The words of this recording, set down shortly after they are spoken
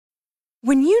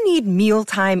When you need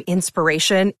mealtime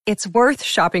inspiration, it's worth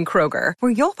shopping Kroger,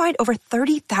 where you'll find over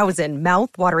 30,000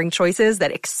 mouth-watering choices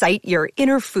that excite your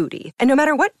inner foodie. And no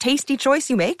matter what tasty choice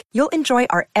you make, you'll enjoy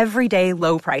our everyday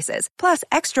low prices, plus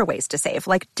extra ways to save,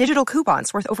 like digital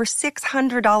coupons worth over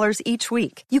 $600 each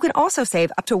week. You can also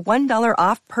save up to $1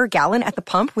 off per gallon at the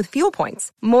pump with fuel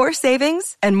points. More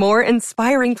savings and more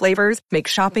inspiring flavors make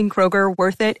shopping Kroger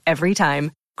worth it every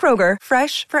time. Kroger,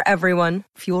 fresh for everyone.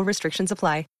 Fuel restrictions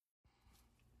apply.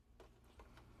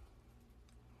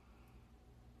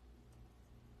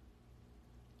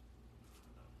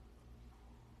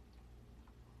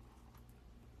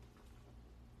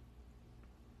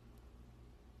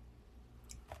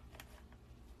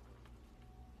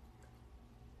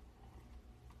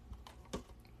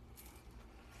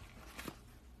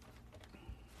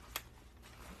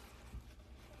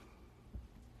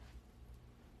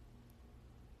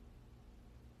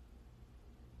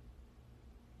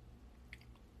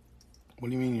 What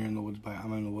do you mean you're in the woods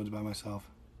I'm in the woods by myself?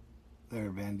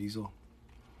 There, Van Diesel.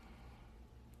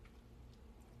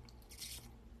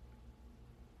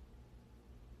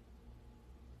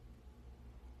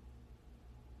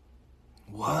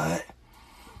 What?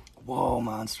 Whoa,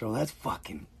 Monstro, that's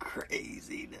fucking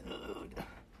crazy, dude.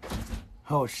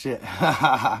 Oh, shit.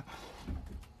 I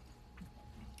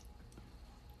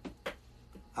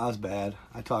was bad.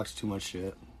 I talked too much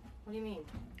shit. What do you mean?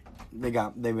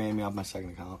 They made me off my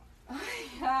second account. Oh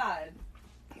my god.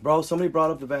 Bro, somebody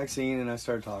brought up the vaccine and I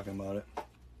started talking about it.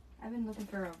 I've been looking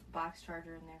for a box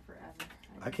charger in there forever.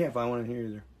 I can't find one in here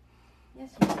either.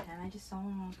 Yes, you can. I just saw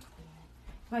one.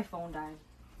 My phone died.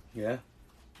 Yeah?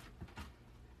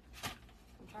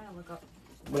 I'm trying to look up.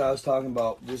 But I was talking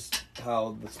about just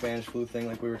how the Spanish flu thing,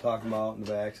 like we were talking about, and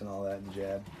the vax and all that, and the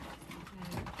jab.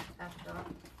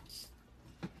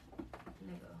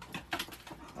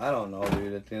 I don't know,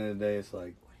 dude. At the end of the day, it's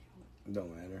like, it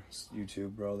don't matter. It's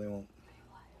YouTube, bro. They won't.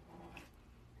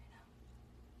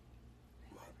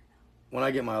 When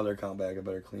I get my other account back, I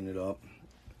better clean it up.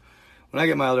 When I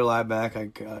get my other live back, I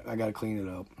gotta clean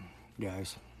it up,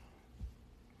 guys.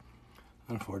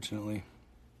 Unfortunately.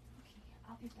 Okay,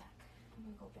 I'll be back. I'm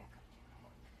gonna go back up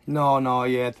there. No,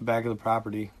 yeah, at the back of the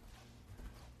property.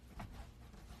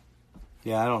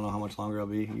 Yeah, I don't know how much longer I'll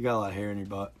be. You got a lot of hair in your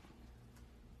butt.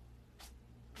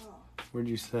 Oh. Where'd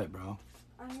you sit, bro?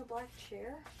 On your black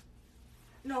chair?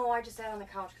 No, I just sat on the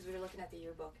couch because we were looking at the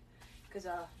yearbook. Cause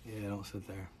yeah, don't sit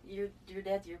there. Your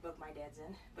dad's yearbook, my dad's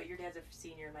in, but your dad's a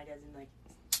senior and my dad's in like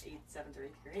 7th or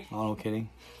 8th grade. Oh, no kidding.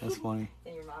 That's funny.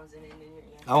 And your mom's in it, and your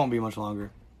aunt. I won't be much longer.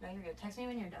 No, you're good. Text me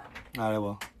when you're done. Alright, I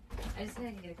will. I just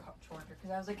need to get a cup charger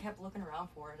because I was like kept looking around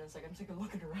for it, and it's like I'm sick of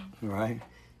looking around. Right.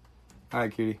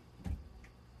 Alright, cutie.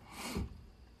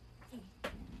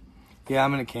 Yeah,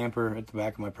 I'm in a camper at the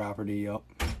back of my property. Yup.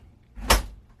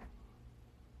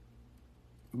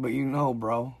 But you know,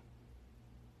 bro.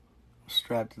 I'm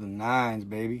strapped to the 9s,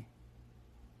 baby.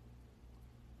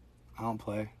 I don't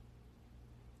play.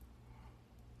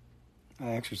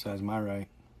 I exercise my right.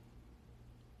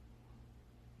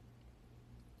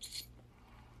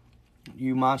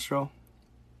 You, Monstro?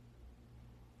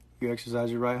 You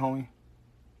exercise your right, homie?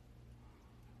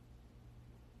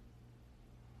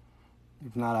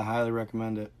 If not, I highly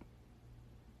recommend it.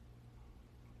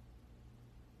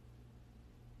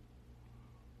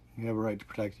 You have a right to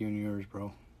protect you and yours,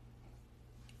 bro.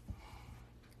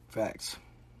 Facts.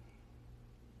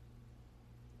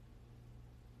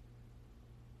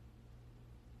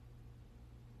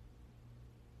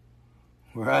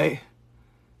 Right?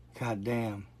 God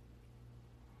damn.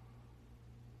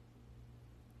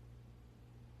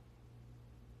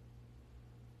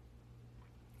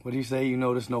 What do you say? You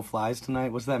noticed no flies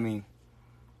tonight? What's that mean?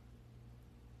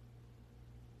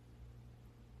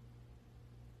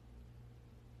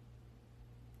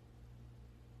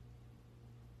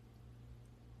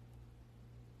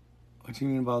 What do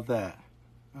you mean about that?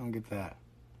 I don't get that.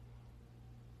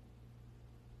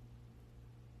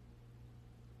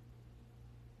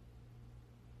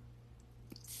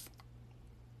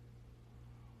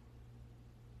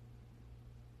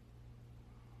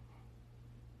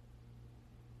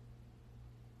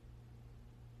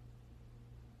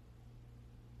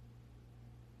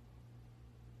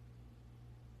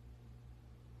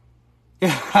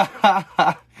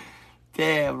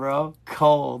 Damn, bro.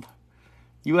 Cold.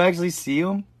 You actually see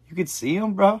him? You could see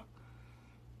him, bro?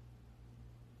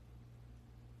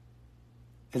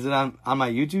 Is it on my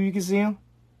YouTube you can see him?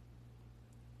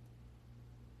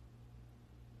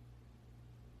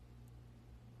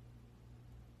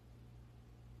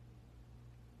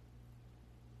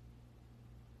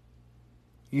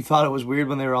 You thought it was weird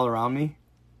when they were all around me?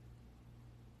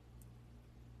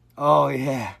 Oh,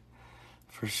 yeah.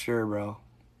 For sure, bro.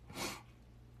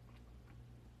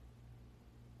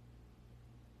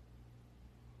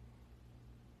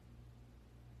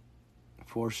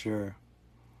 For sure.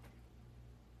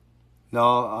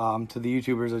 No, to the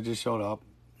YouTubers that just showed up,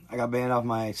 I got banned off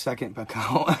my second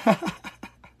account.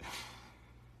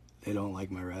 They don't like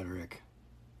my rhetoric.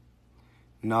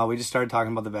 No, we just started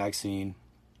talking about the vaccine.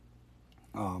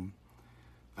 I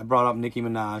brought up Nicki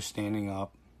Minaj standing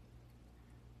up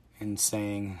and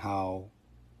saying how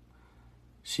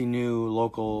she knew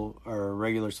local or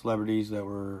regular celebrities that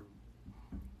were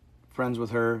friends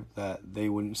with her that they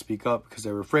wouldn't speak up because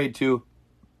they were afraid to.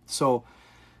 So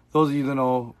those of you that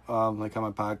know, like on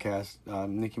my podcast,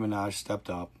 Nicki Minaj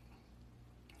stepped up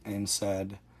and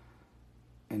said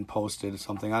and posted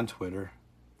something on Twitter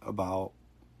about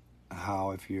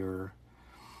how if you're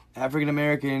African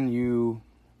American, you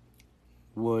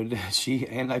would, she,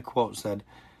 and I quote, said,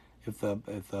 if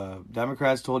the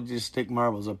Democrats told you to stick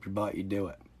marbles up your butt, you do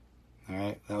it. All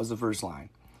right, that was the first line.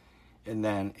 And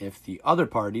then if the other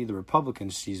party, the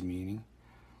Republicans she's meaning,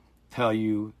 tell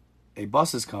you a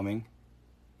bus is coming,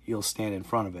 you'll stand in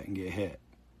front of it and get hit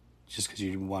just because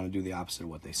you want to do the opposite of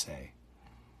what they say.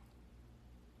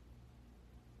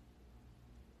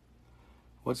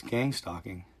 What's gang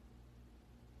stalking?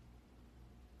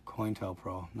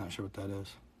 COINTELPRO. Not sure what that is.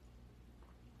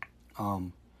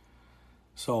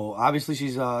 So obviously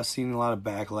she's seen a lot of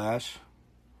backlash.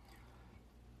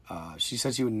 She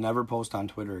said she would never post on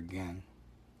Twitter again,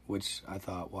 which I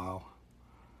thought, wow.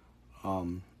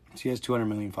 She has 200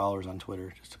 million followers on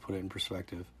Twitter, just to put it in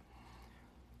perspective.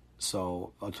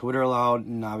 So Twitter allowed,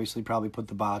 and obviously probably put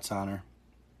the bots on her,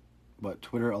 but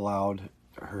Twitter allowed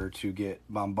her to get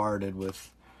bombarded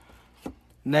with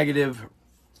negative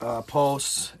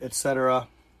posts, etc.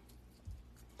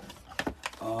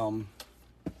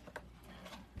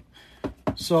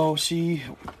 So she,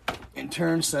 in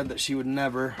turn, said that she would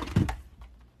never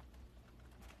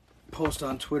post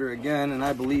on Twitter again, and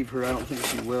I believe her. I don't think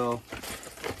she will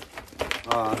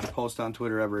post on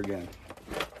Twitter ever again.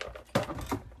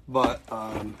 But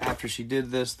after she did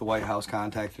this, the White House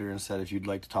contacted her and said, if you'd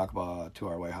like to talk to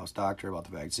our White House doctor about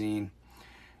the vaccine,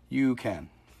 you can.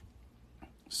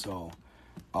 So,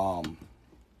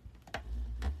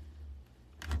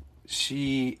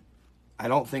 she, I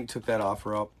don't think, took that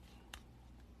offer up.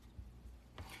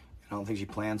 I don't think she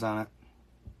plans on it.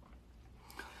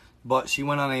 But she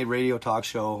went on a radio talk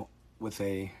show with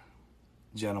a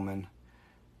gentleman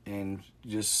and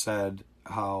just said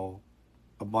how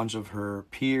a bunch of her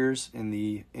peers in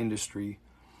the industry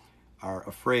are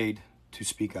afraid to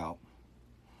speak out.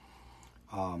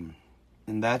 And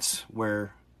that's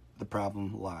where the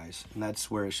problem lies. And that's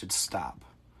where it should stop.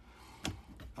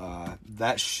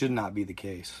 That should not be the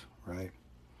case, right?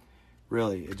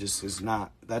 Really, it just is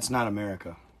not. That's not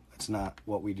America. That's not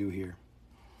what we do here.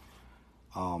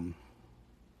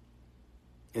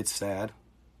 It's sad.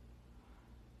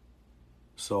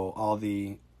 So all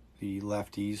the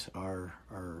lefties are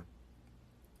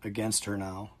against her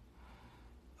now.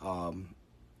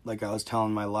 Like I was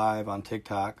telling my live on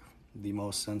TikTok, the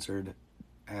most censored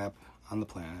app on the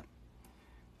planet.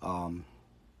 I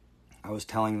was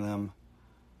telling them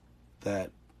that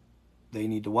they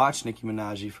need to watch Nicki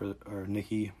Minaj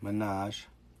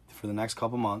for the next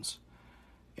couple months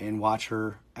and watch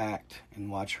her act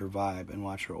and watch her vibe and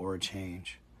watch her aura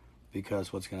change,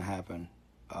 because what's going to happen.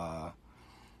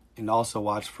 And also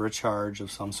watch for a charge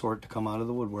of some sort to come out of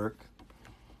the woodwork,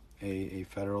 a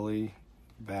federally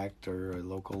backed or a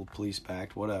local police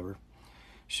backed, whatever.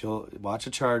 She'll watch a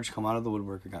charge come out of the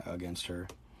woodwork against her,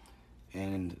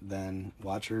 and then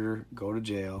watch her go to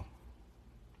jail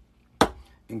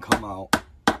and come out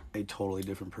a totally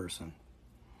different person.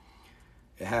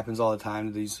 It happens all the time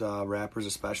to these rappers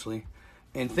especially.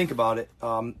 And think about it.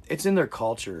 It's in their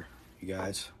culture, you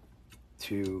guys,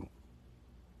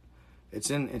 it's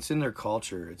in their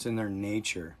culture, it's in their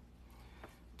nature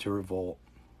to revolt.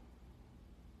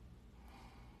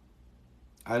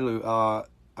 I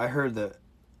heard that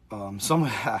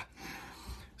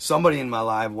somebody in my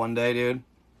live one day, dude,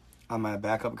 on my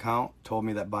backup account, told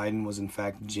me that Biden was in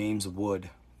fact James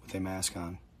Wood with a mask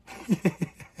on.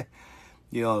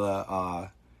 You know,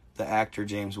 the actor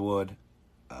James Wood,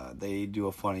 they do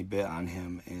a funny bit on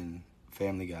him in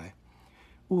Family Guy.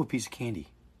 Ooh, a piece of candy.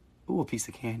 Ooh, a piece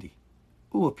of candy.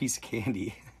 Ooh, a piece of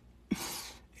candy.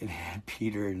 It had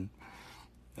Peter and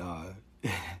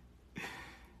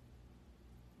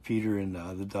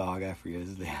the dog, I forget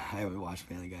his name. I haven't watched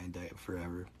Family Guy in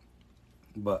forever.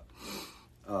 But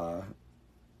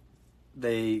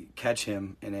they catch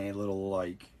him in a little,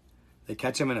 they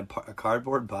catch him in a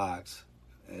cardboard box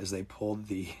as they pulled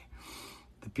the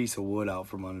the piece of wood out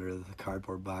from under the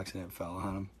cardboard box and it fell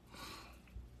on him.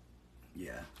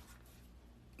 Yeah.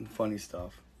 Funny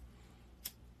stuff.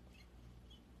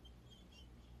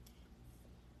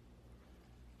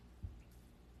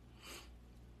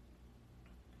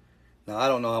 Now, I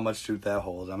don't know how much truth that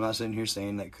holds. I'm not sitting here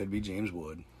saying that could be James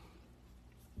Wood.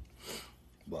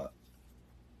 But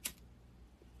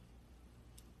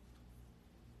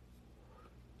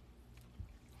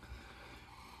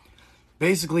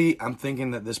basically, I'm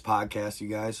thinking that this podcast, you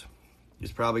guys,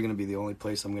 is probably going to be the only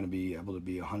place I'm going to be able to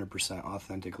be 100%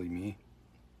 authentically me.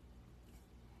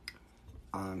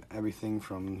 On everything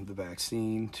from the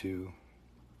vaccine to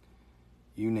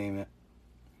you name it.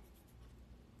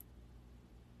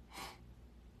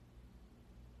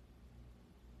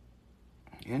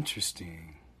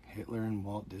 Interesting. Hitler and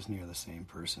Walt Disney are the same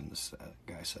person, this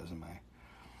guy says in my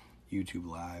YouTube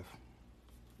live.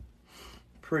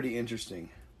 Pretty interesting.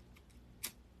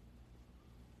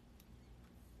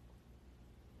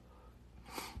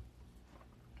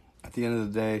 At the end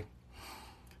of the day,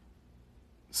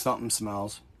 something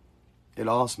smells. It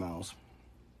all smells.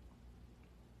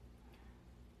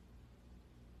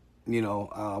 You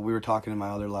know, we were talking in my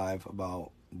other live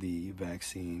about the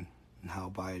vaccine and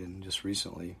how Biden just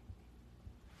recently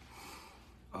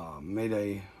made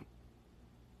a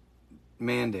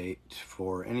mandate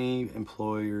for any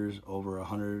employers over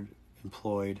 100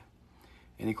 employed,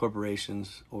 any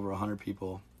corporations over 100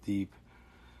 people deep.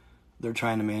 They're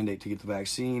trying to mandate to get the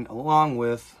vaccine, along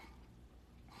with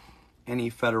any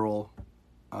federal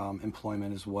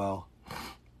employment as well,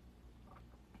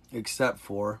 except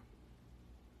for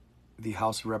the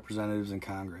House of Representatives and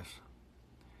Congress.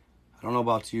 I don't know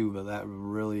about you, but that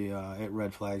really, it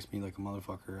red flags me like a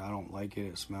motherfucker. I don't like it.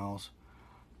 It smells.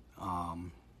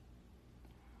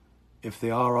 If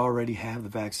they already have the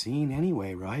vaccine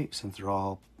anyway, right, since they're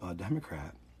all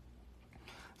Democrat,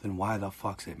 then why the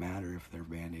fuck's it matter if they're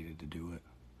mandated to do it?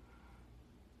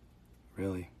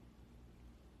 Really?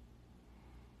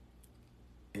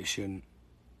 It shouldn't.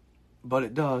 But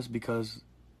it does, because,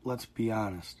 let's be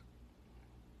honest,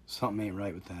 something ain't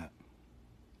right with that.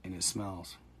 And it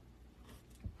smells.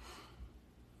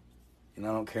 And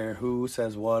I don't care who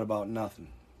says what about nothing.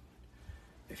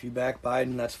 If you back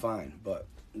Biden, that's fine. But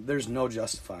there's no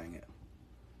justifying it.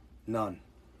 None.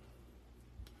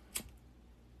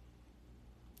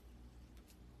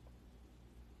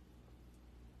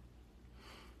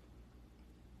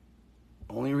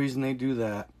 Only reason they do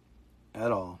that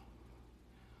at all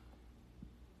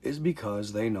is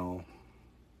because they know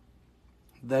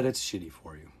that it's shitty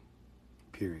for you.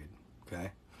 Period.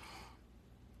 Okay?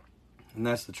 And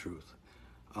that's the truth.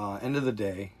 End of the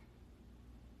day,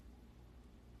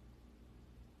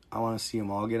 I want to see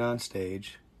them all get on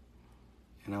stage,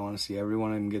 and I want to see every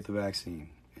one of them get the vaccine.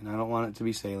 And I don't want it to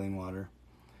be saline water.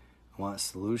 I want a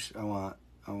solution.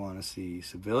 I want to see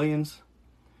civilians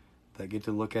that get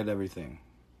to look at everything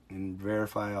and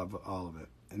verify all of it,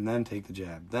 and then take the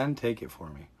jab. Then take it for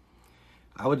me.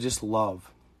 I would just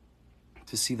love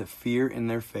to see the fear in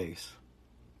their face.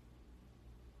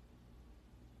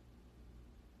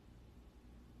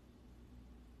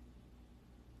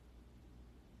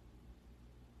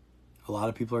 A lot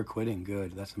of people are quitting.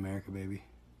 Good. That's America, baby.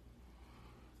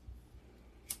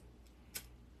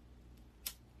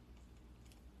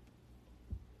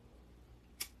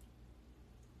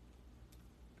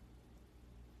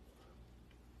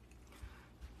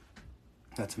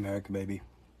 That's America, baby.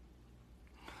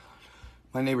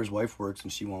 My neighbor's wife works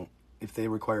and she won't. If they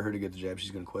require her to get the jab,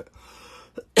 she's going to quit.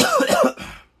 I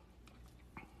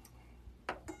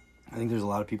think there's a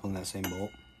lot of people in that same boat.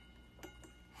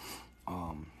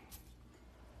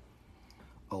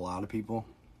 A lot of people.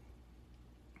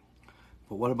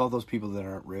 But what about those people that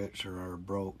aren't rich or are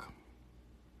broke?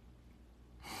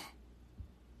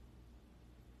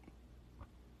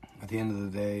 At the end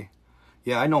of the day,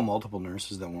 yeah, I know multiple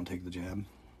nurses that won't take the jab.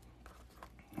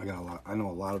 I know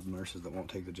a lot of nurses that won't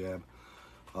take the jab.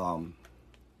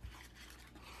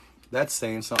 That's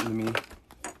saying something to me.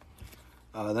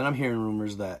 Then I'm hearing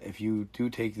rumors that if you do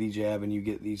take the jab and you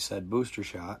get the said booster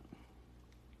shot,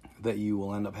 that you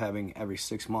will end up having every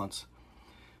 6 months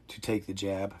to take the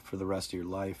jab for the rest of your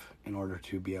life in order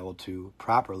to be able to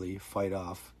properly fight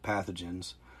off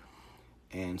pathogens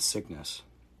and sickness.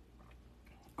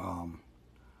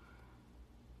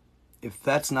 If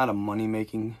that's not a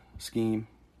money-making scheme,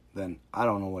 then I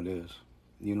don't know what is.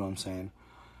 You know what I'm saying?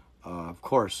 Of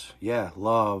course, yeah,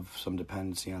 love some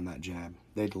dependency on that jab.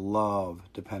 They'd love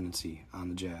dependency on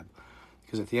the jab.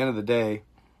 Because at the end of the day,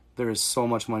 there is so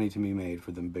much money to be made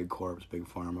for them big corps, big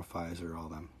pharma, Pfizer, all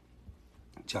them.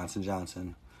 Johnson &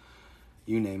 Johnson,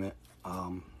 you name it.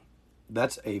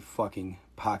 that's a fucking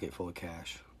pocket full of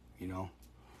cash, you know?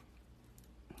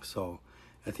 So,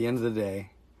 at the end of the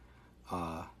day,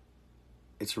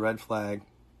 it's a red flag.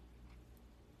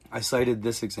 I cited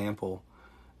this example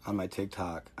on my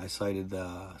TikTok. I cited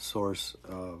the source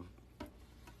of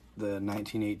the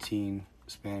 1918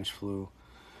 Spanish flu.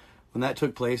 When that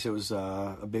took place, it was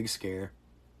a big scare,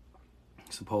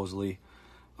 supposedly.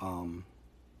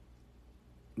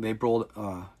 They rolled,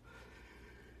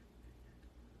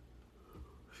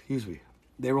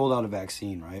 they rolled out a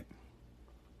vaccine, right?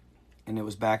 And it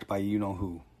was backed by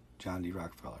you-know-who, John D.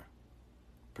 Rockefeller.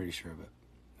 Pretty sure of it.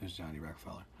 It was John D.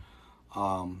 Rockefeller.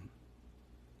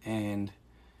 And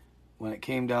when it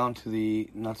came down to the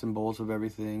nuts and bolts of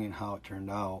everything and how it turned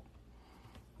out,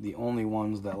 the only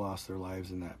ones that lost their lives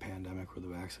in that pandemic were the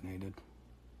vaccinated.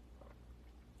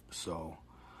 So,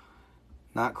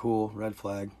 not cool. Red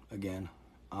flag, again.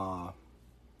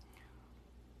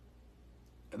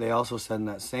 They also said in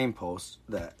that same post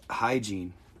that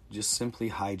hygiene, just simply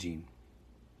hygiene,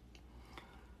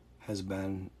 has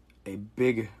been a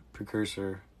big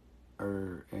precursor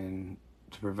to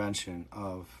prevention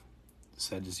of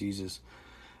said diseases.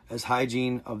 As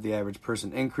hygiene of the average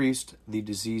person increased, the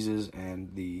diseases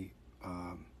and the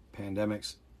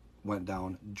pandemics went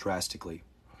down drastically.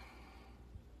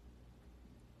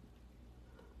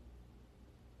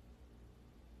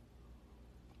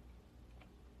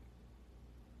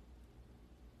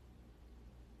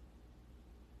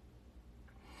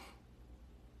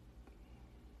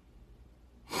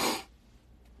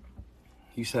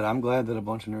 You said, I'm glad that a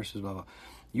bunch of nurses, blah, blah.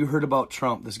 You heard about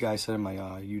Trump, this guy said in my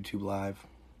YouTube live.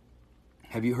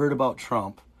 Have you heard about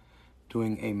Trump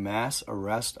doing a mass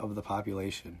arrest of the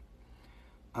population?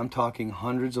 I'm talking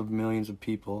hundreds of millions of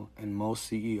people and most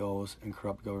CEOs and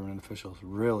corrupt government officials.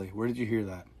 Really? Where did you hear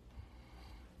that?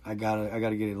 I gotta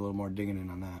get a little more digging in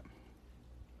on that.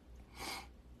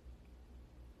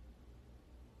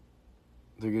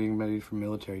 They're getting ready for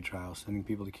military trials, sending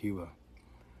people to Cuba.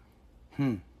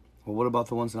 Well, what about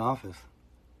the ones in office?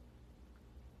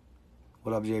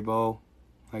 What up, J-Bo?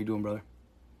 How you doing, brother?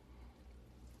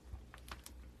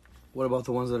 What about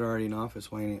the ones that are already in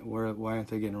office? Why aren't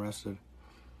they getting arrested?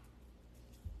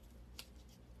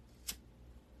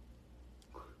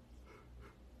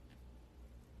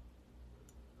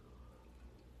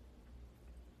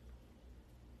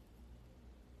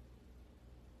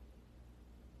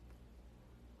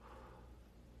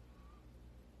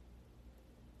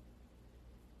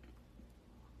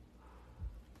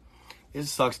 It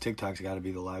sucks TikTok's got to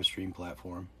be the live stream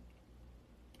platform.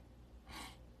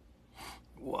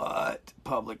 What?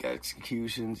 Public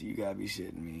executions? You gotta be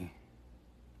shitting me.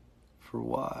 For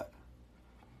what?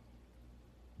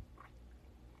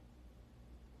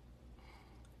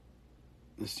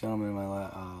 This gentleman in my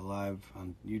live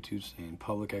on YouTube saying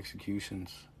public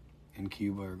executions in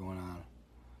Cuba are going on.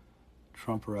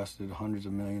 Trump arrested hundreds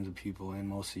of millions of people and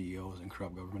most CEOs and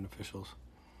corrupt government officials.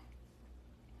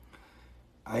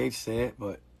 I hate to say it,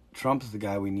 but Trump is the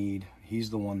guy we need. He's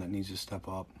the one that needs to step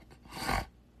up.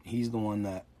 He's the one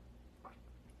that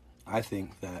I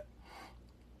think that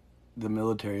the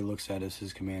military looks at as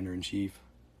his commander-in-chief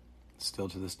still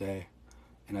to this day.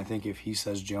 And I think if he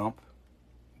says jump,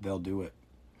 they'll do it.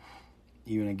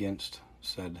 Even against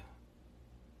said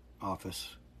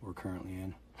office we're currently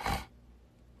in.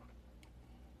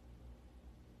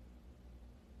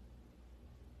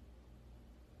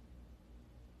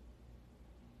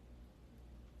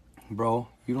 Bro,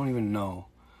 you don't even know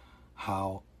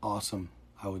how awesome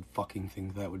I would fucking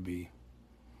think that would be.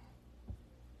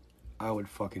 I would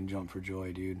fucking jump for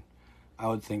joy, dude. I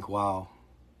would think, wow,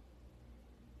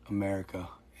 America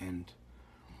and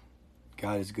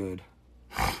God is good.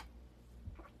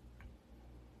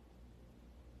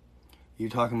 You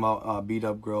talking about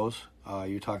B-Dub Grows?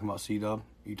 You talking about C-Dub?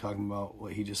 You talking about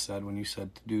what he just said when you said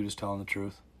dude is telling the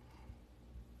truth?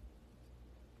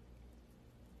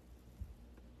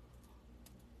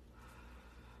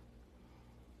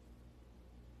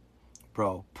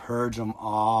 Bro, purge them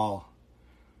all.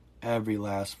 Every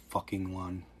last fucking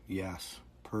one. Yes,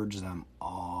 purge them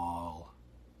all.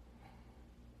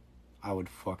 I would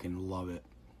fucking love it.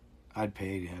 I'd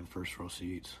pay to have first row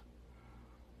seats.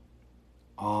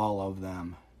 All of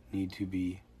them need to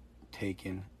be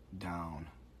taken down.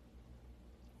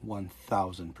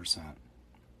 1,000%.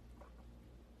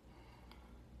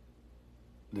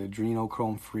 The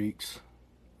adrenochrome freaks,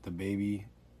 the baby,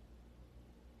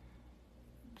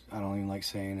 I don't even like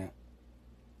saying it,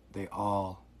 they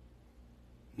all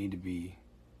need to be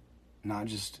not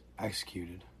just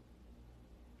executed.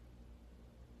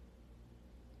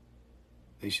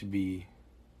 They should be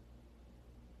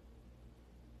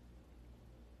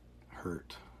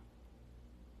hurt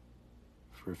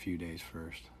for a few days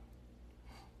first.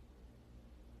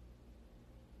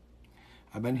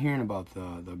 I've been hearing about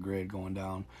the grid going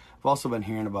down. I've also been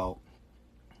hearing about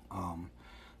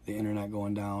the internet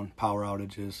going down, power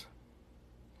outages.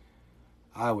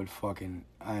 I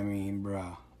mean,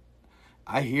 bruh.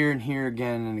 I hear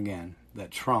again and again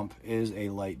that Trump is a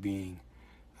light being.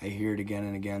 I hear it again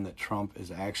and again that Trump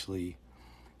is actually...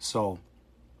 So,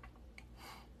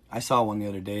 I saw one the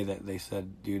other day that they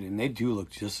said, dude, and they do look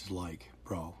just like,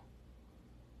 bro,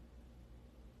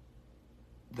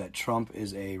 that Trump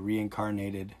is a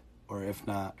reincarnated, or if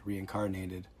not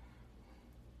reincarnated,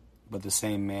 but the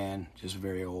same man, just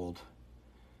very old.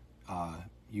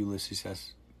 Ulysses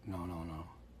S. No.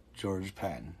 George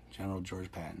Patton. General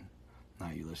George Patton.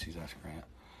 Not Ulysses S. Grant.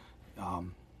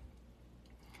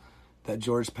 That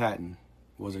George Patton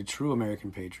was a true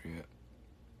American patriot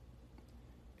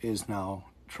is now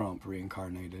Trump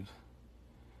reincarnated.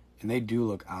 And they do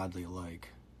look oddly alike.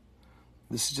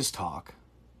 This is just talk.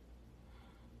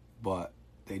 But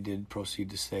they did proceed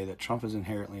to say that Trump is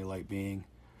inherently a light being,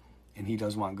 and he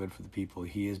does want good for the people.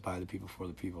 He is by the people, for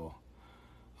the people.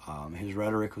 His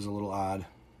rhetoric was a little odd,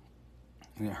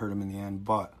 and it hurt him in the end,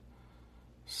 but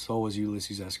so was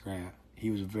Ulysses S. Grant.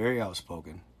 He was very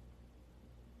outspoken.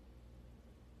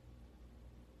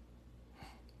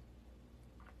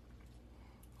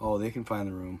 Oh, they can find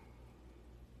the room.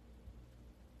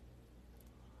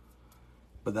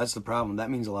 But that's the problem. That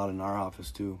means a lot in our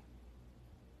office, too.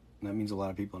 And that means a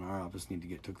lot of people in our office need to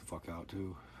get took the fuck out,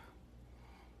 too.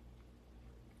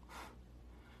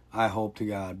 I hope to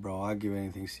God, bro. I'd give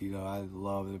anything, Cito. I'd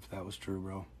love it if that was true,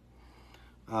 bro.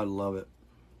 I'd love it.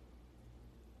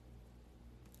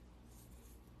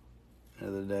 End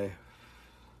of the day.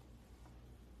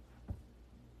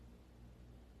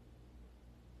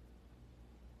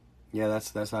 Yeah,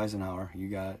 that's Eisenhower. You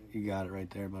got it right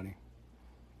there, buddy.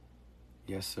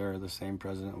 Yes, sir. The same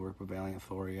president worked with Valiant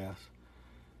Thor, yes.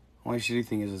 Only shitty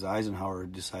thing is Eisenhower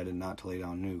decided not to lay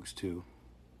down nukes, too.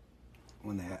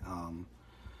 When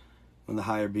the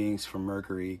higher beings from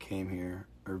Mercury came here,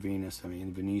 or Venus,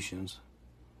 Venetians,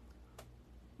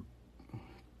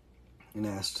 and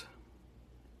asked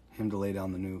him to lay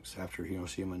down the nukes after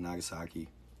Hiroshima and Nagasaki.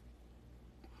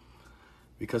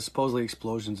 Because supposedly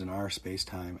explosions in our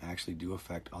space-time actually do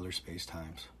affect other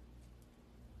space-times.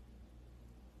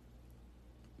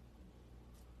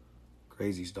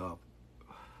 Crazy stuff.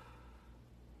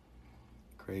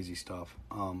 Crazy stuff.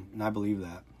 And I believe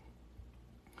that.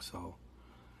 So,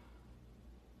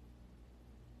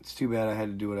 it's too bad I had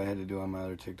to do what I had to do on my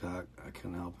other TikTok. I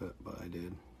couldn't help it, but I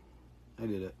did. I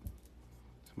did it.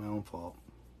 It's my own fault.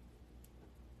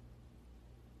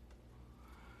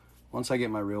 Once I get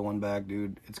my real one back,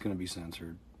 dude, it's going to be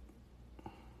censored.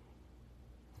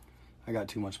 I got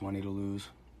too much money to lose.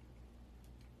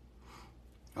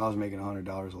 I was making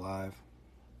 $100 alive.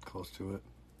 Close to it.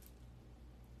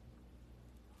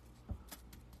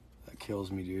 That kills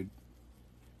me, dude.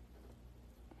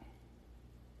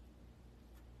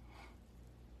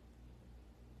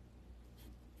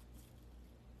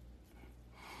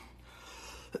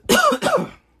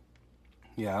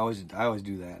 Yeah, I always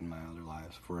do that in my other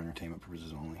lives for entertainment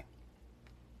purposes only.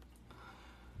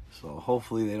 So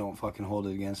hopefully they don't fucking hold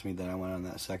it against me that I went on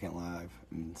that second live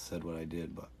and said what I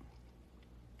did, but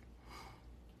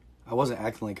I wasn't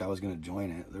acting like I was going to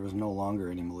join it. There was no longer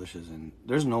any militias, and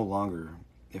there's no longer,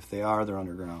 if they are, they're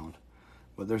underground,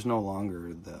 but there's no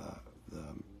longer the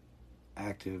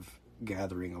active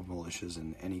gathering of militias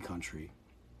in any country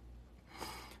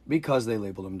because they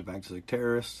labeled them domestic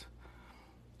terrorists.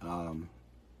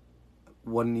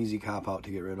 What an easy cop-out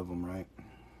to get rid of them, right?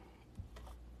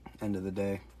 End of the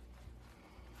day.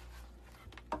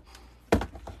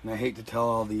 And I hate to tell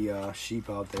all the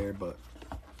sheep out there, but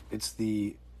it's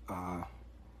the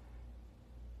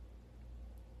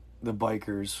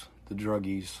bikers, the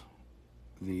druggies,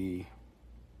 the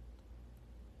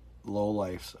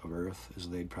lowlifes of Earth, as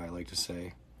they'd probably like to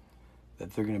say,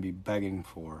 that they're going to be begging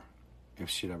for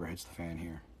if shit ever hits the fan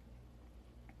here.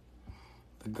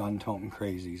 The gun-toting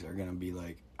crazies are going to be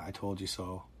like, I told you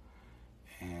so,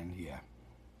 and yeah.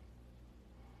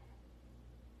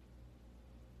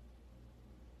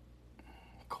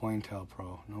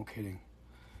 COINTELPRO, no kidding.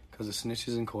 Because the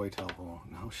snitches in COINTELPRO,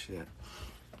 no shit.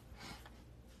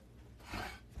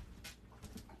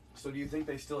 So do you think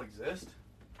they still exist?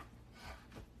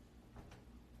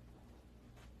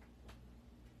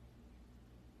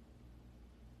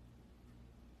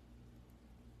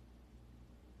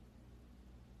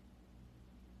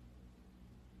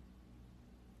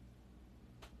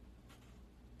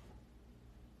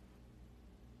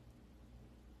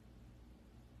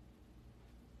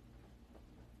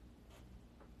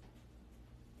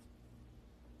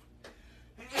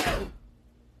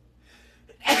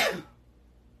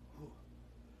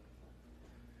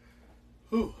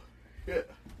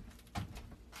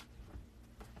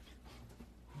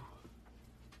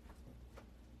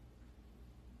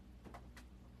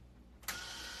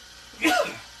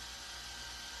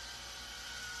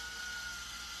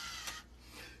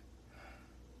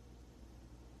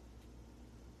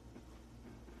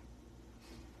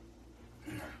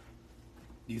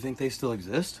 Do you think they still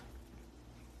exist?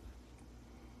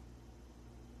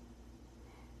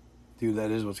 Dude, that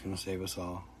is what's going to save us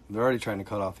all. They're already trying to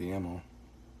cut off the ammo.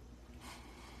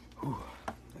 Whew,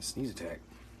 that sneeze attack.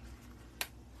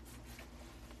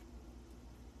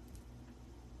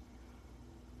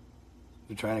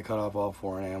 They're trying to cut off all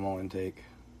foreign ammo intake.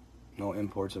 No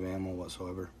imports of ammo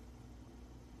whatsoever.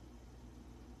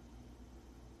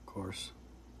 Of course.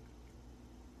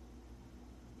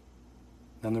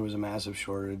 Then there was a massive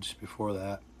shortage before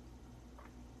that.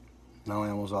 Now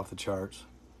ammo's off the charts.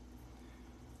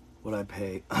 What'd I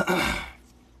pay?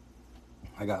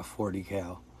 I got 40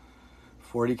 cal.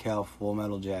 40 cal full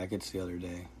metal jackets the other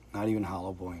day. Not even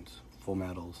hollow points. Full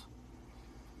metals.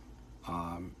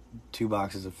 2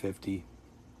 boxes of 50.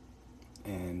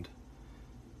 And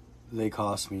they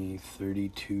cost me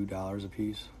 $32 a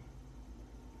piece.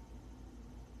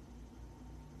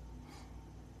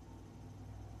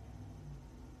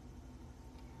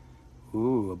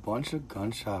 Ooh, a bunch of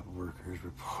gun shop workers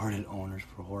reported owners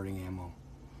for hoarding ammo.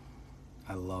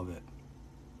 I love it.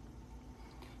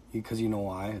 Because you know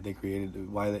why?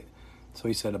 So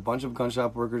he said a bunch of gun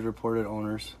shop workers reported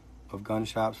owners of gun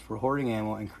shops for hoarding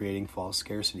ammo and creating false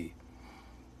scarcity.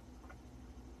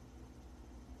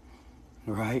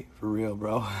 Right? For real,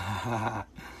 bro.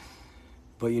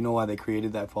 But you know why they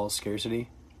created that false scarcity?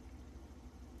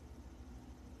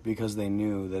 Because they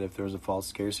knew that if there was a false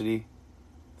scarcity,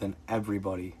 then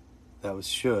everybody that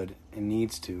should and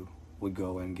needs to would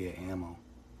go and get ammo.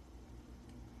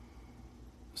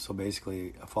 So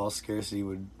basically, a false scarcity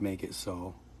would make it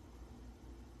so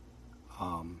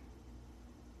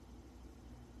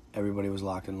everybody was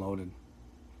locked and loaded.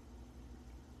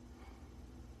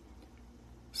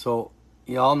 So,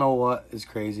 y'all know what is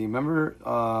crazy? Remember,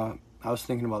 I was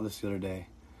thinking about this the other day.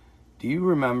 Do you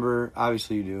remember,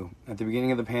 obviously you do, at the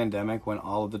beginning of the pandemic when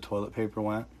all of the toilet paper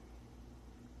went?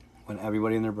 When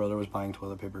everybody and their brother was buying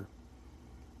toilet paper?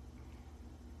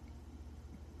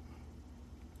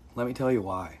 Let me tell you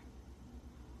why.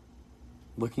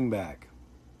 Looking back,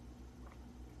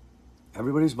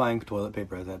 everybody was buying toilet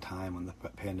paper at that time when the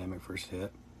pandemic first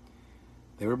hit.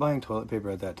 They were buying toilet paper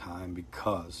at that time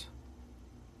because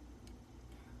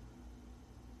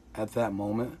at that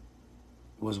moment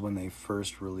was when they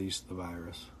first released the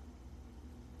virus.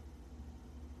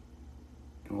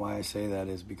 And why I say that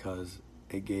is because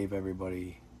it gave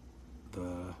everybody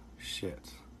the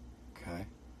shits, okay?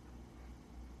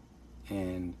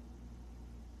 And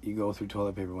you go through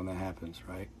toilet paper when that happens,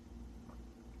 right?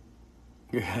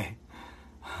 Okay.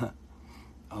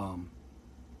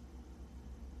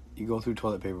 You go through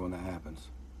toilet paper when that happens.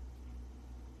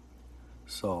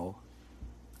 So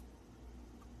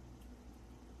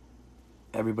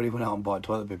everybody went out and bought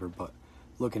toilet paper, but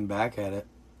looking back at it,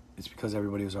 it's because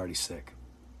everybody was already sick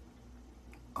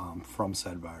from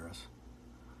said virus.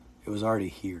 It was already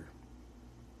here.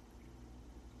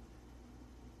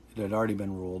 It had already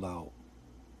been rolled out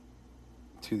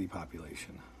to the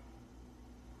population.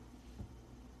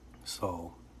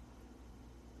 So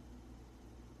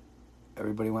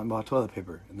everybody went and bought toilet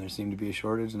paper, and there seemed to be a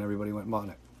shortage, and everybody went and bought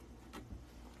it,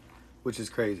 which is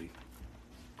crazy.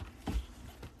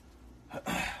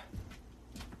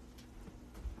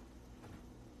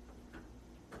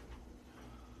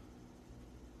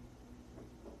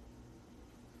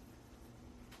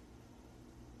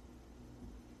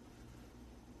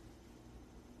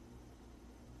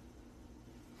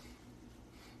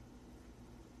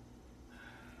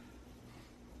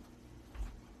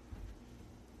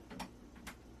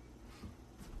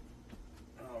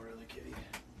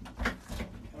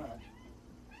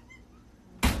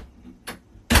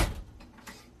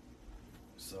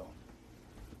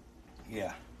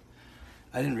 Yeah.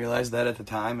 I didn't realize that at the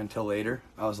time until later.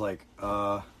 I was like,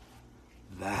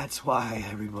 that's why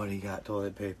everybody got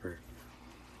toilet paper.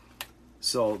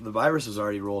 So the virus was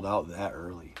already rolled out that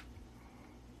early.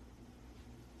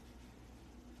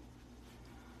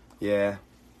 Yeah.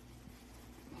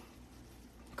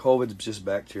 COVID's just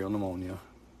bacterial pneumonia.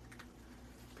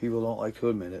 People don't like to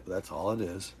admit it, but that's all it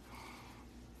is.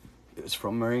 It's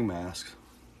from wearing masks.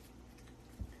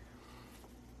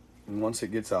 And once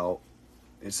it gets out,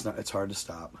 it's hard to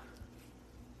stop.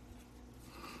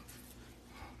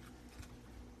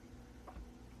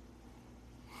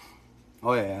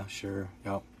 Oh yeah, sure,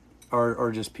 yep.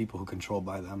 Or just people who controlled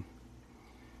by them.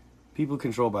 People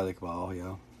controlled by the cabal,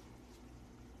 yeah.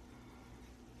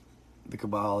 The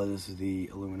cabal is the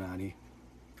Illuminati.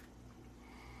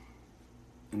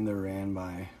 And they're ran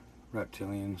by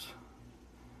reptilians.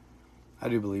 I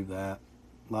do believe that.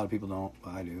 A lot of people don't,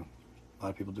 but I do. A lot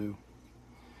of people do.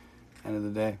 End of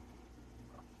the day.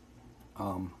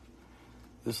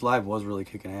 This live was really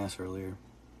kicking ass earlier.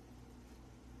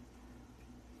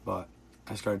 But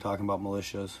I started talking about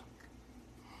militias.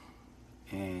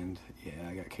 And yeah,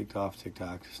 I got kicked off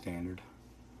TikTok, standard.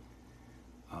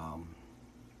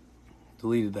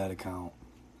 Deleted that account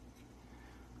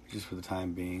just for the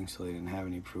time being, so they didn't have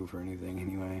any proof or anything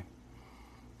anyway.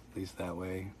 At least that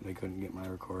way they couldn't get my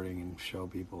recording and show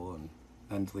people, and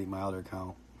then delete my other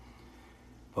account.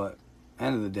 But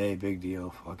end of the day, big deal.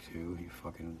 Fuck you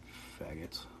fucking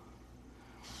faggots.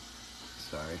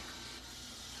 Sorry.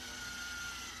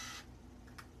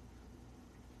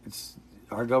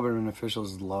 Our government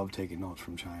officials love taking notes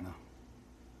from China.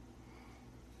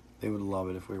 They would love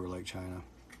it if we were like China.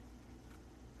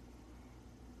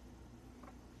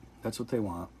 That's what they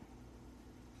want.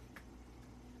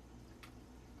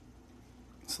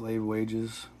 Slave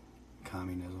wages,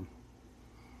 communism.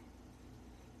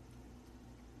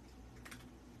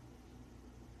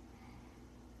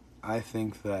 I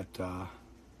think that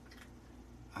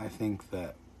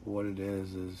what it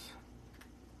is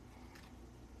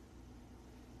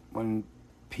when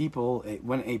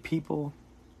a people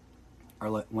are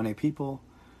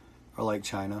like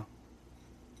China,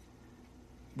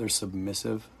 they're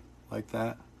submissive like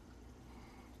that.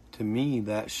 To me,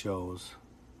 that shows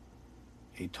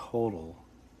a total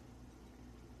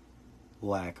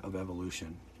lack of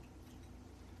evolution.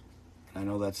 And I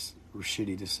know that's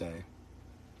shitty to say,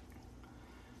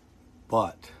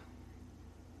 but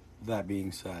that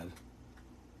being said,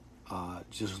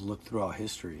 just look throughout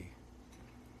history.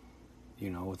 You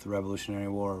know, with the Revolutionary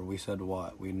War, we said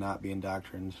what? We'd not be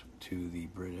indoctrined to the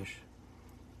British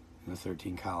in the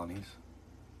 13 colonies.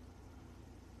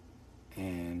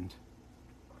 And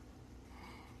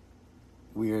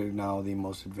we are now the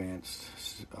most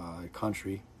advanced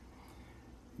country,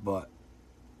 but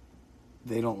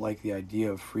they don't like the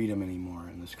idea of freedom anymore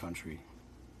in this country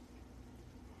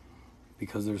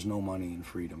because there's no money in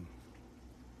freedom.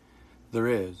 There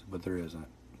is, but there isn't.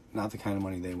 Not the kind of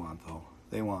money they want, though.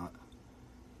 They want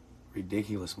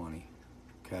ridiculous money,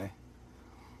 okay?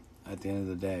 At the end of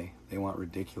the day, they want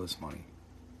ridiculous money.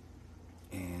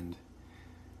 And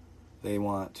they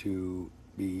want to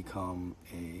become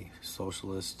a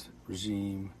socialist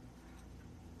regime,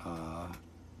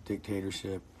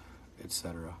 dictatorship,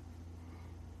 etc.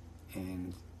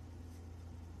 And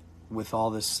with all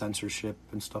this censorship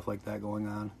and stuff like that going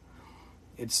on,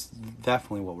 it's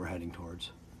definitely what we're heading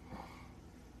towards.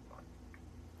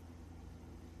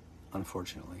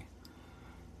 Unfortunately.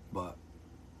 But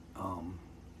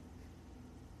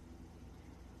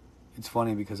it's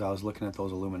funny because I was looking at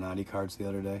those Illuminati cards the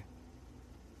other day.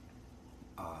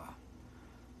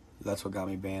 That's what got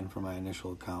me banned from my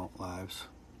initial account lives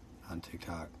on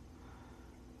TikTok.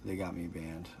 They got me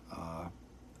banned. I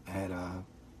had a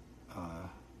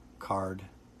card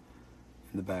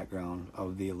in the background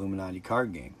of the Illuminati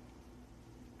card game.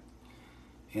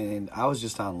 And I was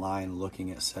just online looking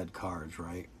at said cards,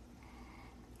 right?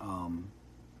 On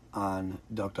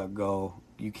DuckDuckGo,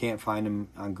 you can't find them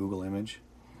on Google Image,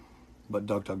 but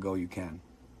DuckDuckGo you can.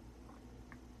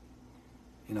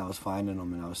 And I was finding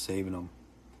them and I was saving them.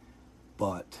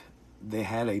 But they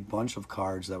had a bunch of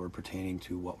cards that were pertaining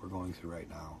to what we're going through right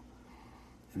now.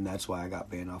 And that's why I got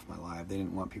banned off my live. They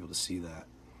didn't want people to see that.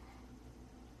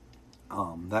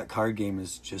 That card game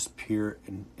is just pure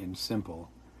and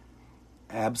simple.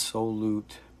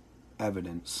 Absolute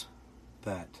evidence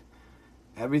that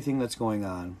everything that's going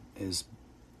on is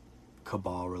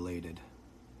cabal related.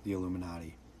 The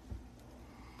Illuminati.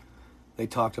 They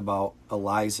talked about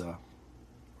Eliza,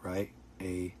 right?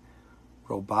 A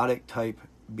robotic type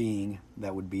being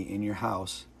that would be in your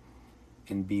house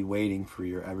and be waiting for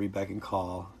your every beck and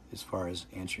call as far as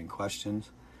answering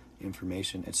questions,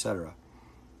 information, etc.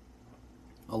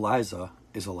 Eliza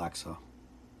is Alexa.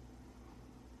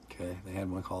 Okay, they had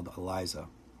one called Eliza.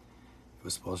 It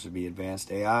was supposed to be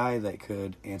advanced AI that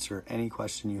could answer any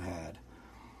question you had,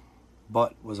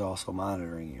 but was also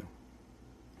monitoring you.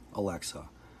 Alexa.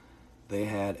 They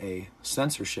had a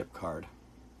censorship card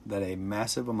that a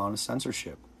massive amount of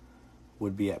censorship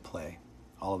would be at play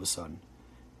all of a sudden.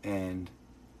 And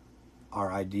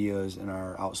our ideas and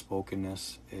our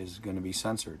outspokenness is going to be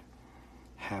censored,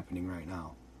 happening right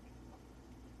now.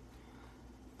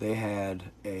 They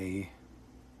had a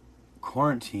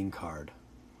quarantine card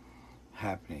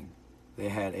happening. They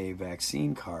had a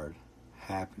vaccine card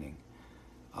happening.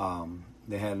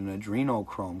 They had an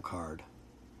adrenochrome card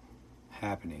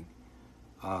happening.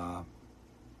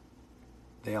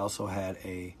 They also had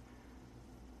a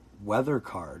weather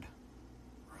card,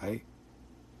 right?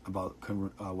 About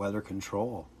weather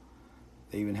control.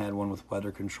 They even had one with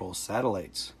weather control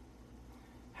satellites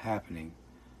happening.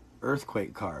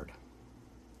 earthquake card.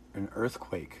 An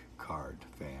earthquake card,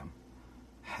 fam.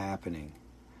 Happening.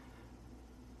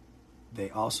 They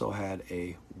also had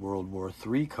a World War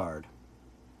III card.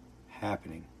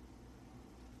 Happening.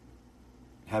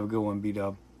 Have a good one,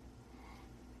 B-Dub.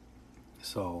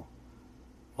 So,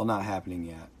 well, not happening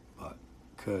yet, but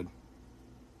could.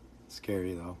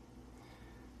 Scary, though.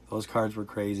 Those cards were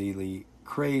crazily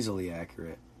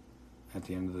accurate at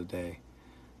the end of the day.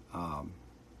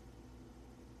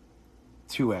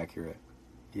 Too accurate.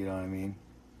 You know what I mean?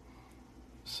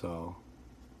 So,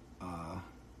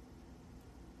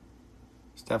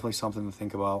 it's definitely something to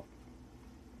think about.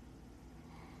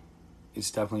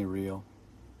 It's definitely real.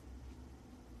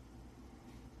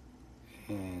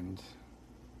 And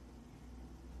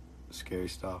scary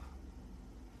stuff.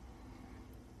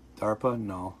 DARPA?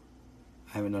 No.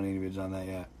 I haven't done any videos on that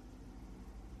yet.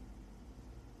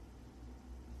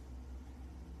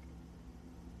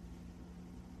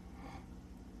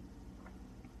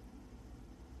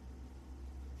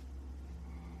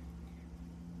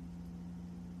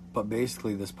 But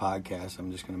basically this podcast,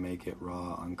 I'm just going to make it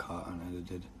raw, uncut,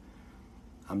 unedited.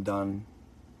 I'm done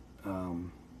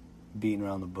beating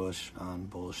around the bush on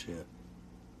bullshit.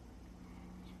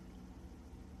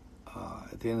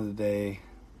 At the end of the day,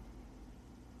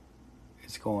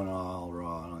 it's going all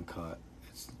raw and uncut.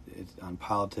 It's on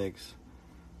politics,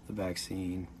 the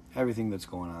vaccine, everything that's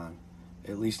going on,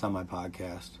 at least on my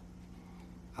podcast.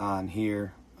 On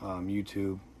here,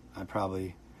 YouTube, I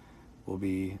probably will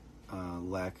be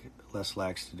less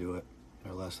lax to do it,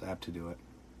 or less apt to do it.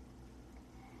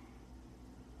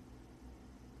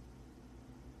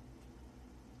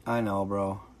 I know,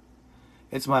 bro.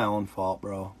 It's my own fault,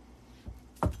 bro.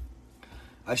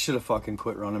 I should have fucking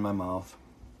quit running my mouth.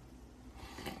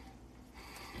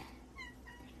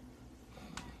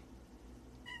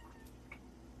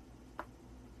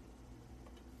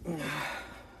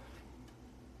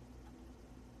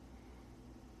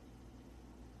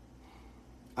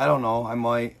 I don't know, I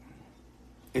might.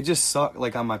 It just sucked,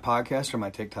 like on my podcast or my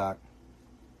TikTok.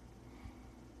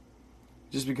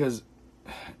 Just because,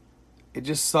 it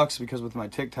just sucks because with my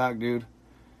TikTok, dude,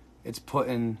 it's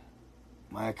putting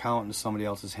my account into somebody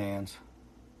else's hands.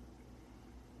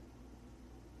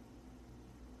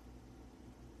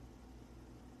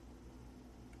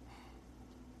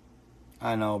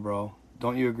 I know, bro.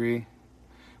 Don't you agree?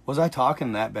 Was I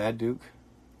talking that bad, Duke?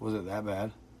 Was it that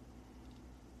bad?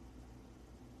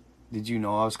 Did you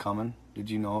know I was coming? Did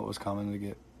you know it was coming to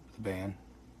get the ban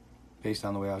based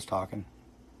on the way I was talking?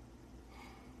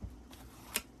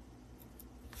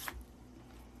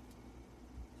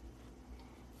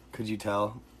 Could you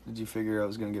tell? Did you figure I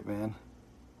was going to get banned?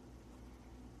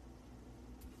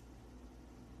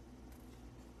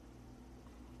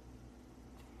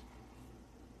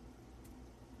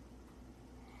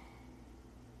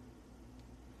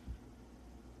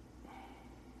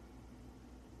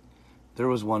 There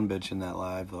was one bitch in that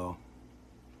live, though.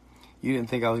 You didn't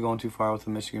think I was going too far with the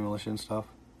Michigan militia and stuff?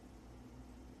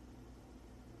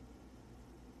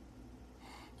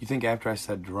 You think after I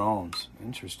said drones?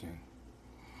 Interesting.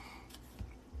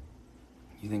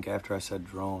 You think after I said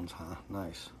drones, huh?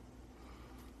 Nice.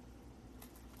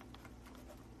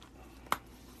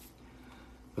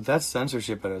 But that's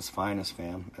censorship at its finest,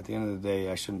 fam. At the end of the day,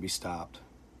 I shouldn't be stopped.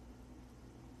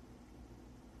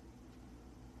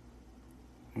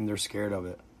 And they're scared of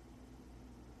it.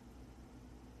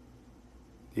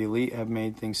 The elite have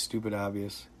made things stupid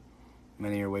obvious.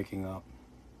 Many are waking up.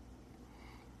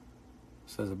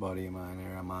 Says a buddy of mine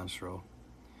there on Monstro.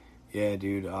 Yeah,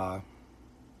 dude,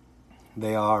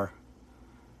 they are.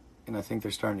 And I think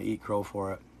they're starting to eat crow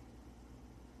for it.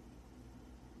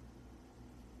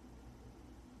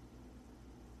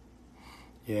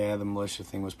 Yeah, the militia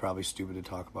thing was probably stupid to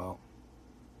talk about.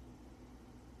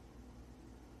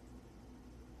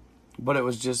 But it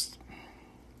was just,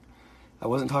 I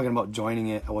wasn't talking about joining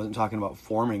it. I wasn't talking about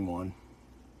forming one.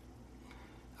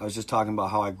 I was just talking about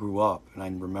how I grew up, and I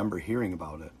remember hearing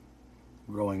about it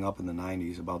growing up in the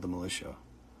 90s about the militia.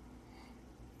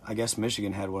 I guess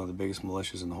Michigan had one of the biggest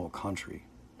militias in the whole country.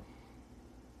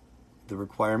 The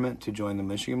requirement to join the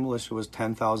Michigan militia was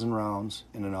 10,000 rounds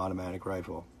in an automatic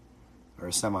rifle, or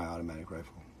a semi-automatic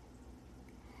rifle.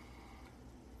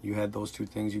 You had those two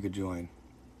things, you could join.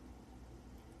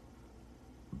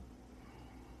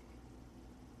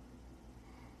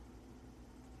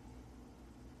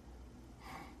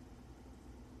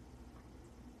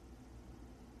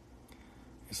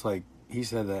 It's like, he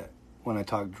said that when I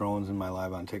talked drones in my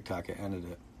live on TikTok, it ended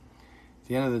it. At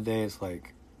the end of the day, it's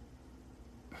like,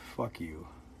 fuck you.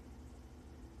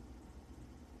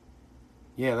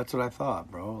 Yeah, that's what I thought,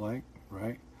 bro, like,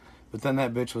 right? But then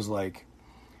that bitch was like,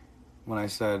 when I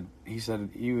said, he said,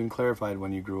 you even clarified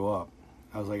when you grew up.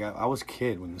 I was like, I was a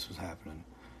kid when this was happening.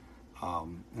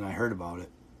 And I heard about it.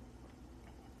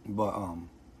 But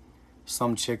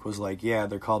some chick was like, yeah,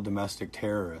 they're called domestic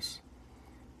terrorists.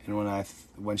 And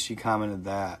when she commented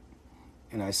that,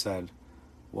 and I said,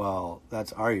 well,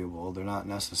 that's arguable. They're not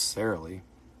necessarily.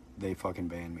 They fucking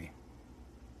banned me.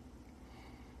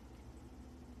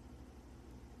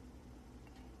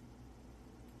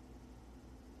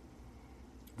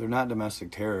 They're not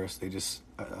domestic terrorists. They just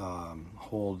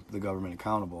hold the government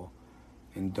accountable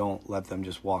and don't let them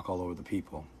just walk all over the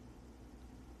people.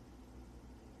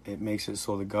 It makes it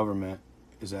so the government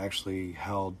is actually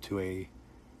held to a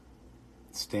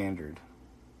standard,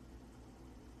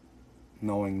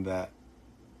 knowing that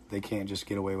they can't just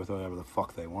get away with whatever the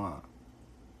fuck they want,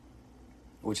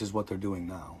 which is what they're doing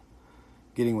now.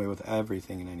 Getting away with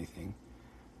everything and anything.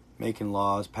 Making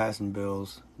laws, passing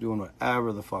bills, doing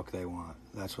whatever the fuck they want.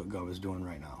 That's what Gov is doing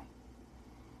right now.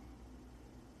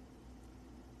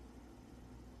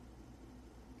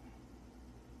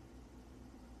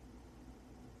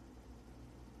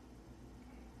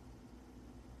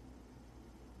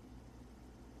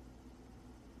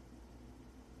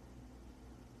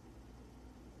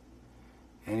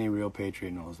 Any real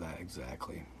patriot knows that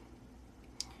exactly.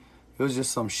 It was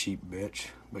just some sheep bitch,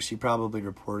 but she probably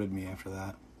reported me after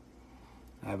that.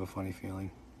 I have a funny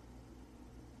feeling.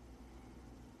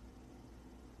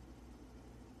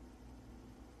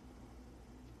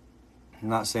 I'm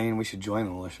not saying we should join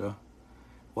the militia.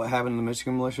 What happened to the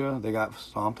Michigan militia? They got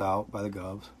stomped out by the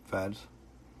govs, feds,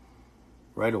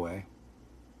 right away.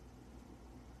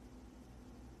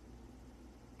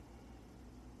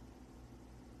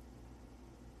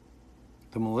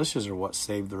 The militias are what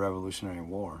saved the Revolutionary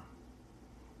War.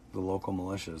 The local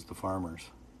militias, the farmers.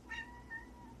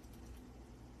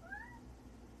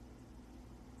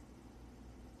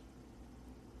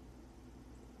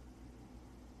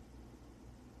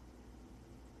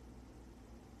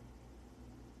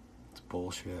 It's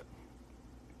bullshit.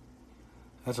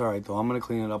 That's alright though. I'm going to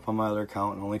clean it up on my other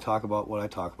account and only talk about what I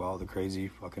talk about, the crazy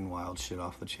fucking wild shit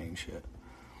off the chain shit.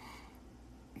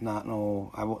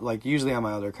 Usually on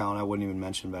my other account I wouldn't even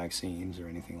mention vaccines or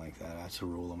anything like that. That's a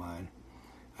rule of mine.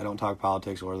 I don't talk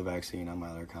politics or the vaccine on my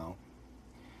other account.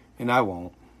 And I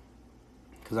won't,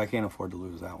 because I can't afford to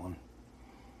lose that one.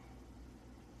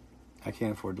 I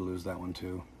can't afford to lose that one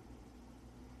too.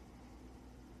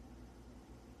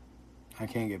 I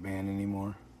can't get banned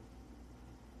anymore.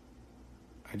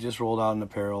 I just rolled out an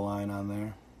apparel line on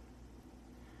there.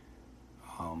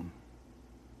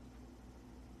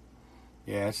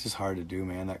 Yeah, it's just hard to do,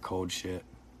 man, that code shit.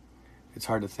 It's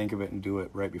hard to think of it and do it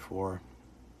right before.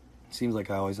 It seems like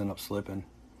I always end up slipping.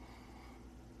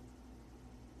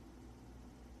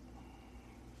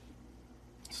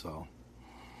 So,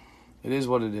 it is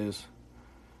what it is.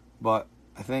 But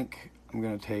I think I'm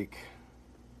going to take...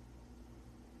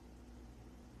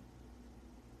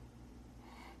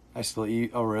 I still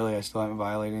eat... Oh, really? I still haven't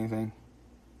violated anything?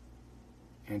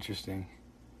 Interesting.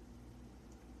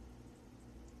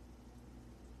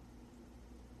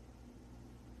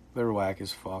 They're whack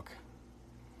as fuck.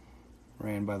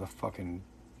 Ran by the fucking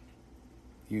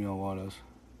you-know-whatas.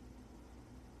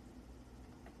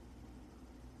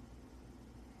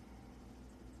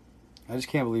 I just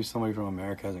can't believe somebody from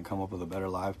America hasn't come up with a better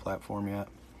live platform yet.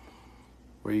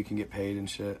 Where you can get paid and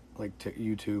shit. Like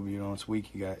YouTube, it's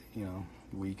weak. You got,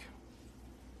 weak.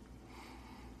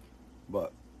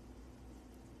 But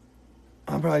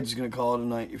I'm probably just going to call it a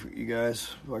night for you guys.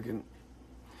 Fucking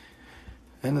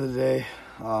end of the day.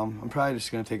 I'm probably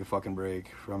just going to take a fucking break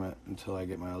from it until I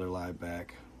get my other live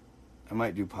back. I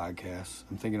might do podcasts.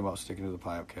 I'm thinking about sticking to the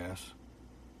podcasts.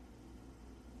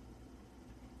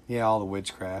 Yeah, all the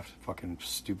witchcraft. Fucking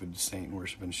stupid Satan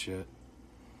worshiping shit.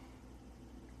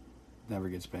 Never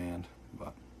gets banned.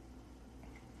 But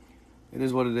it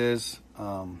is what it is.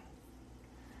 I'm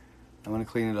going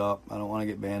to clean it up. I don't want to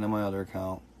get banned on my other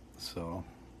account. So,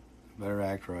 I better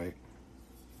act right.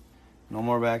 No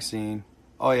more vaccine.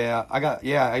 Oh, yeah.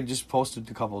 I just posted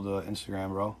a couple to Instagram,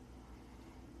 bro.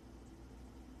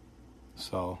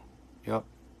 So, yep.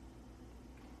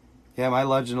 Yeah, my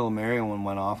Legend of Lemurian one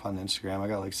went off on Instagram. I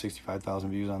got like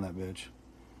 65,000 views on that bitch.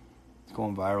 It's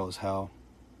going viral as hell.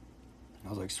 I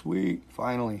was like, sweet,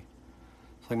 finally.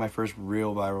 It's like my first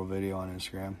real viral video on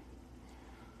Instagram.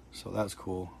 So that's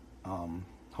cool.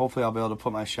 Hopefully I'll be able to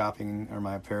put my shopping or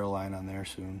my apparel line on there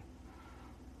soon.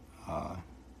 Of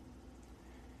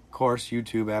course,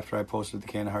 YouTube, after I posted the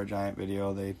Kandahar Giant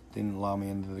video, they didn't allow me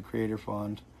into the creator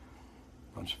fund.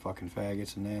 Bunch of fucking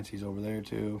faggots and Nancy's over there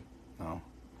too. No,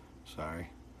 sorry.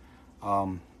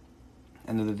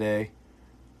 end of the day,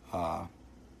 I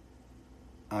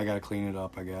gotta clean it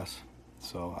up, I guess.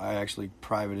 So I actually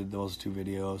privated those 2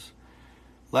 videos,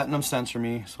 letting them censor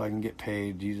me so I can get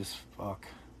paid. Jesus fuck.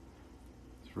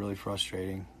 It's really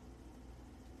frustrating.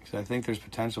 Because I think there's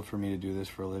potential for me to do this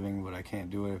for a living, but I can't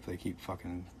do it if they keep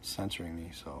fucking censoring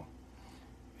me. So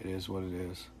it is what it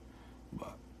is.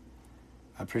 But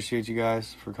I appreciate you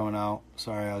guys for coming out.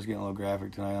 Sorry I was getting a little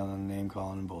graphic tonight on the name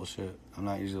calling and bullshit. I'm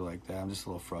not usually like that. I'm just a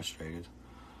little frustrated.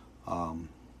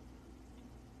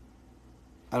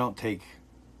 I don't take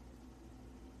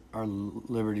our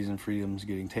liberties and freedoms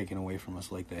getting taken away from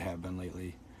us like they have been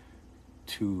lately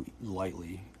too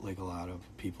lightly, like a lot of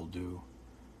people do.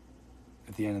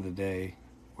 At the end of the day,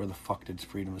 where the fuck did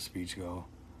freedom of speech go?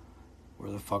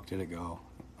 Where the fuck did it go?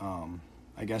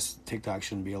 I guess TikTok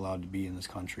shouldn't be allowed to be in this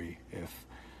country if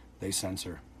they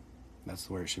censor. That's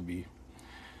where it should be.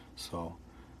 So,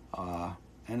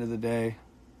 end of the day,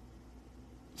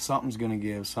 something's gonna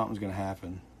give, something's gonna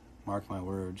happen. Mark my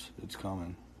words, it's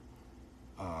coming.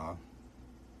 All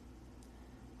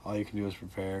you can do is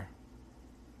prepare.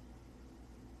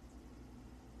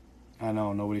 I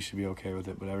know nobody should be okay with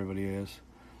it, but everybody is.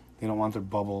 They don't want their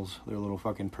bubbles, their little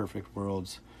fucking perfect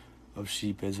worlds of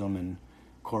sheepism and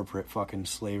corporate fucking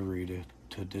slavery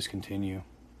to discontinue.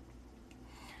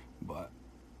 But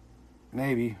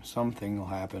maybe something will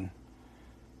happen.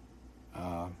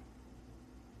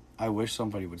 I wish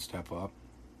somebody would step up.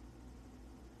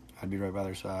 I'd be right by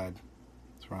their side.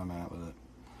 That's where I'm at with it.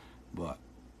 But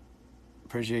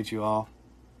appreciate you all.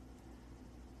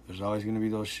 There's always going to be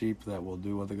those sheep that will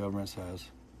do what the government says.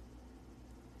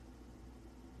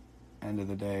 End of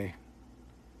the day,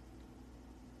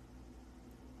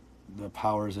 the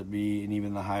powers that be and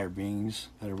even the higher beings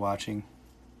that are watching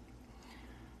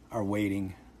are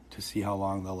waiting to see how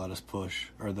long they'll let us push,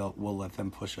 or we'll let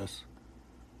them push us.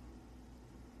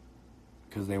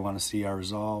 Because they want to see our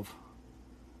resolve.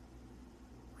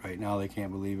 Right now they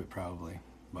can't believe it probably,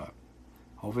 but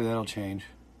hopefully that'll change.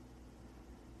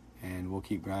 And we'll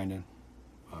keep grinding.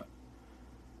 But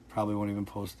probably won't even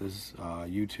post this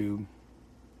YouTube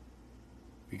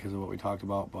because of what we talked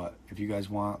about. But if you guys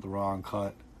want the raw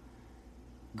uncut,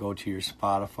 go to your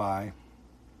Spotify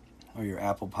or your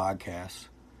Apple Podcasts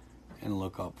and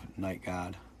look up Night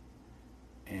God.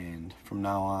 And from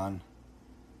now on,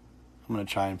 I'm going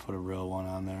to try and put a real one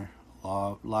on there.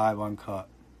 Live, uncut.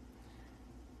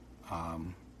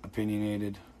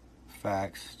 Opinionated,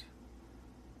 facts,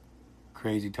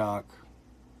 crazy talk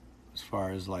as far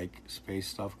as like space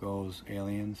stuff goes,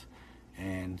 aliens,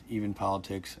 and even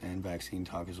politics and vaccine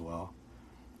talk as well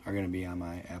are going to be on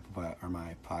my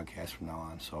my podcast from now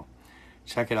on. So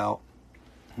check it out.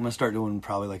 I'm going to start doing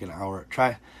probably like an hour.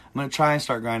 I'm going to try and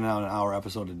start grinding out an hour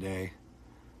episode a day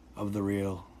of the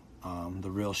real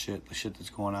shit, the shit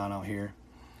that's going on out here.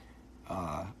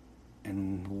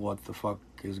 And what the fuck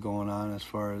is going on as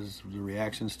far as the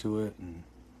reactions to it and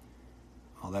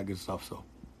all that good stuff. So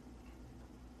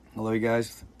I love you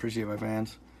guys. Appreciate my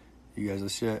fans. You guys are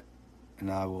shit. And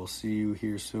I will see you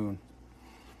here soon.